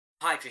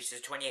Hi, this is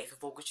the 28th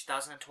of August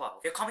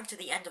 2012. You're coming to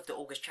the end of the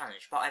August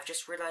challenge, but I've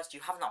just realised you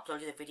haven't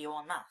uploaded a video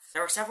on maths.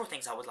 There are several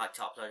things I would like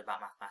to upload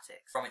about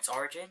mathematics, from its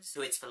origins,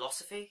 to its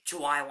philosophy, to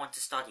why I want to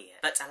study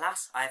it. But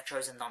alas, I have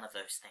chosen none of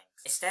those things.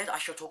 Instead, I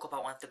shall talk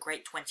about one of the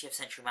great 20th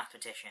century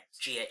mathematicians,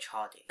 G.H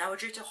Hardy. Now,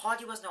 Adrito,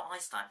 Hardy was no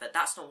Einstein, but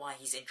that's not why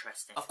he's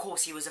interesting. Of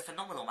course, he was a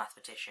phenomenal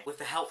mathematician. With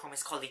the help from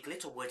his colleague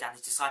Littlewood and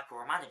his disciple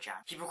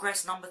Ramanujan, he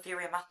progressed number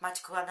theory and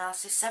mathematical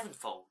analysis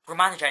sevenfold.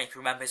 Ramanujan, if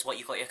you remember, is what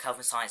you got your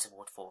Kelvin Science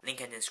Award for.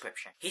 Link in the description.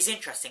 He's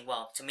interesting,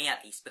 well, to me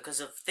at least, because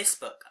of this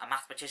book, A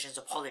Mathematician's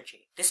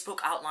Apology. This book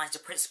outlines the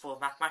principle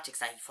of mathematics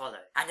that he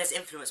followed, and has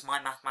influenced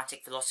my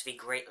mathematic philosophy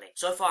greatly.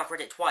 So far I've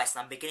read it twice,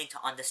 and I'm beginning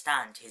to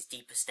understand his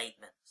deeper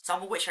statements,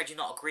 some of which I do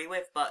not agree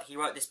with, but he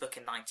wrote this book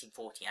in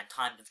 1940, and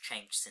times have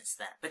changed since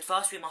then. But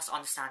first we must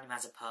understand him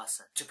as a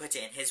person. To put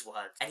it in his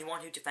words, anyone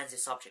who defends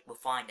his subject will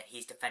find that he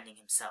is defending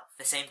himself.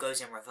 The same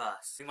goes in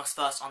reverse. We must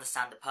first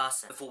understand the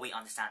person before we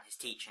understand his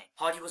teaching.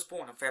 Hardy was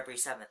born on February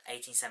 7th,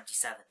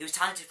 1877. He was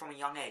talented from a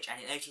young age, and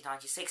in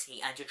 1896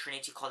 he entered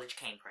Trinity College,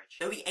 Cambridge.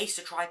 Though he aced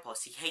the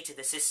tripos, he hated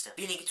the system,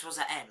 feeling it was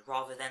an end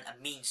rather than a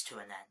means to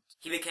an end.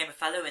 He became a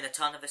fellow in the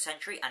turn of the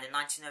century, and in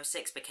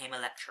 1906 became a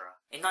lecturer.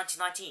 In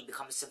 1919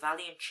 became a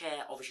Savalian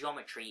Chair of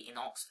Geometry in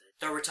Oxford,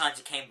 though returned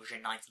to Cambridge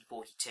in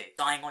 1942,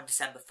 dying on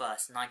December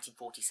 1st,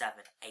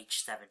 1947,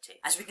 aged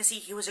 70. As we can see,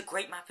 he was a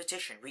great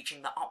mathematician,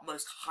 reaching the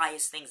utmost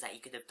highest things that he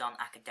could have done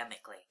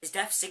academically. His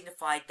death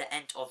signified the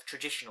end of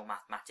traditional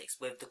mathematics,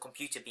 with the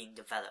computer being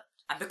developed.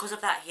 And because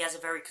of that, he has a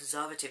very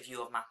conservative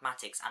view of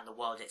mathematics and the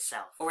world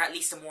itself, or at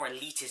least a more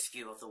elitist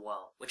view of the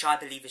world, which I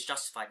believe is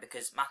justified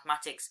because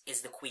mathematics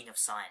is the queen of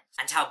science,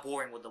 and how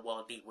boring would the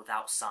world be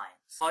without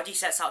science? Hardy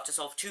sets out to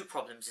solve two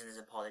problems in his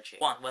apology.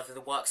 One, whether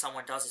the work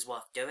someone does is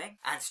worth doing,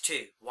 and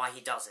two, why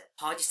he does it.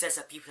 Hardy says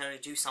that people only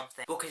do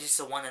something because it's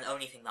the one and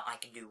only thing that I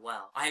can do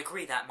well. I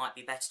agree that it might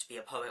be better to be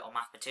a poet or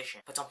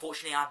mathematician, but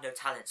unfortunately I have no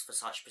talents for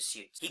such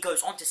pursuits. He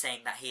goes on to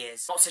saying that he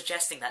is not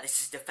suggesting that this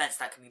is a defense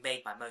that can be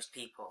made by most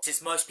people,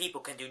 since most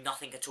people can do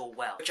nothing at all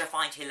well, which I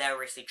find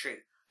hilariously true.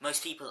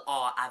 Most people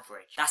are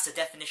average. That's the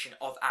definition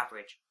of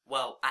average.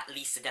 Well, at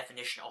least the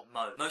definition of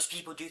mode. Most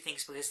people do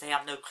things because they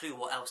have no clue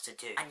what else to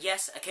do. And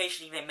yes,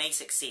 occasionally they may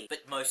succeed,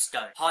 but most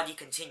don't. Hardy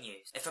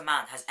continues, if a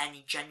man has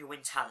any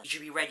genuine talent, he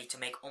should be ready to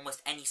make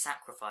almost any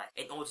sacrifice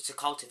in order to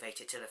cultivate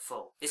it to the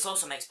full. This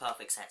also makes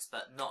perfect sense,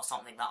 but not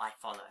something that I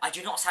follow. I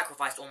do not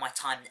sacrifice all my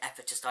time and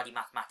effort to study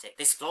mathematics.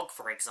 This vlog,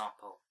 for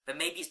example. But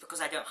maybe it's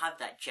because I don't have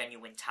that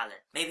genuine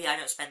talent. Maybe I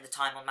don't spend the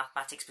time on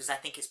mathematics because I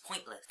think it's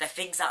pointless. The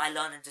things that I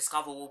learn and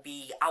discover will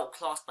be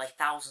outclassed by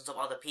thousands of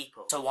other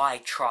people. So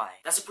why try?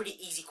 That's a pretty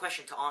easy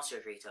question to answer,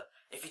 Adrito.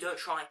 If you don't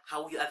try,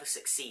 how will you ever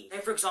succeed?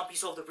 Then, for example, you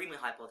solve the Riemann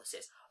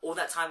hypothesis. All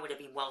that time would have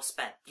been well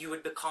spent. You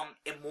would become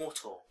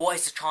immortal. What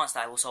is the chance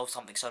that I will solve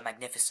something so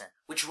magnificent?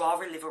 Would you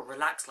rather live a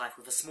relaxed life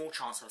with a small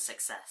chance of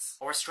success,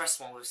 or a stressed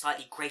one with a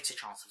slightly greater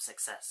chance of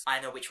success? I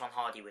know which one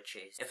Hardy would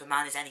choose. If a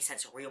man is any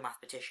sense a real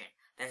mathematician,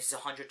 then it is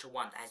 100 to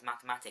 1 that his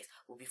mathematics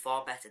will be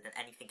far better than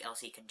anything else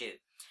he can do,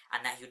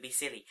 and that he would be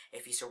silly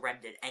if he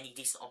surrendered any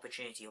decent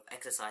opportunity of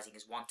exercising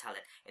his one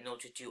talent in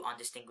order to do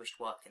undistinguished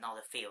work in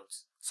other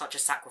fields. Such a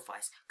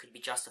sacrifice could be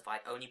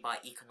justified only by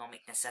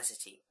economic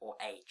necessity or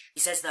age.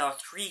 He says there are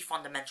three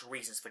fundamental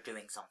reasons for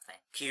doing something: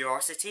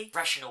 curiosity,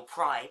 rational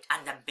pride,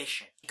 and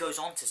ambition. He goes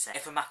on to say,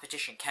 if a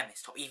mathematician,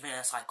 chemist, or even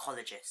a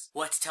psychologist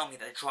were to tell me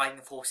that the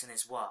driving force in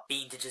his work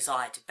being the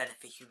desire to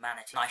benefit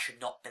humanity, I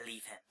should not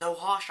believe him. Though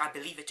harsh, I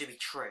believe it to be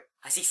true.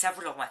 I see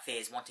several of my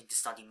peers wanting to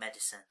study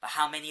medicine, but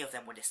how many of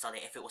them would have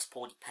studied if it was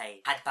poorly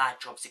paid, had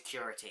bad job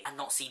security, and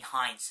not seen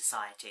high in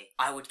society?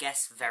 I would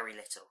guess very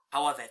little.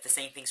 However, if the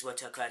same things were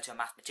to occur to a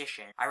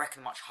mathematician, I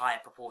reckon a much higher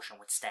proportion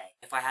would stay.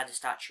 If I had a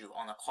statue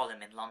on a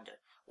column in London,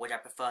 would I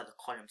prefer the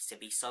columns to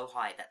be so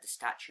high that the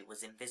statue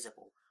was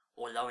invisible,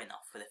 or low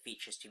enough for the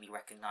features to be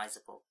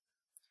recognisable?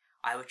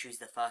 I would choose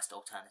the first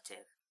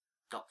alternative.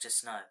 Dr.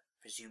 Snow,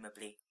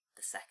 presumably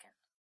the second.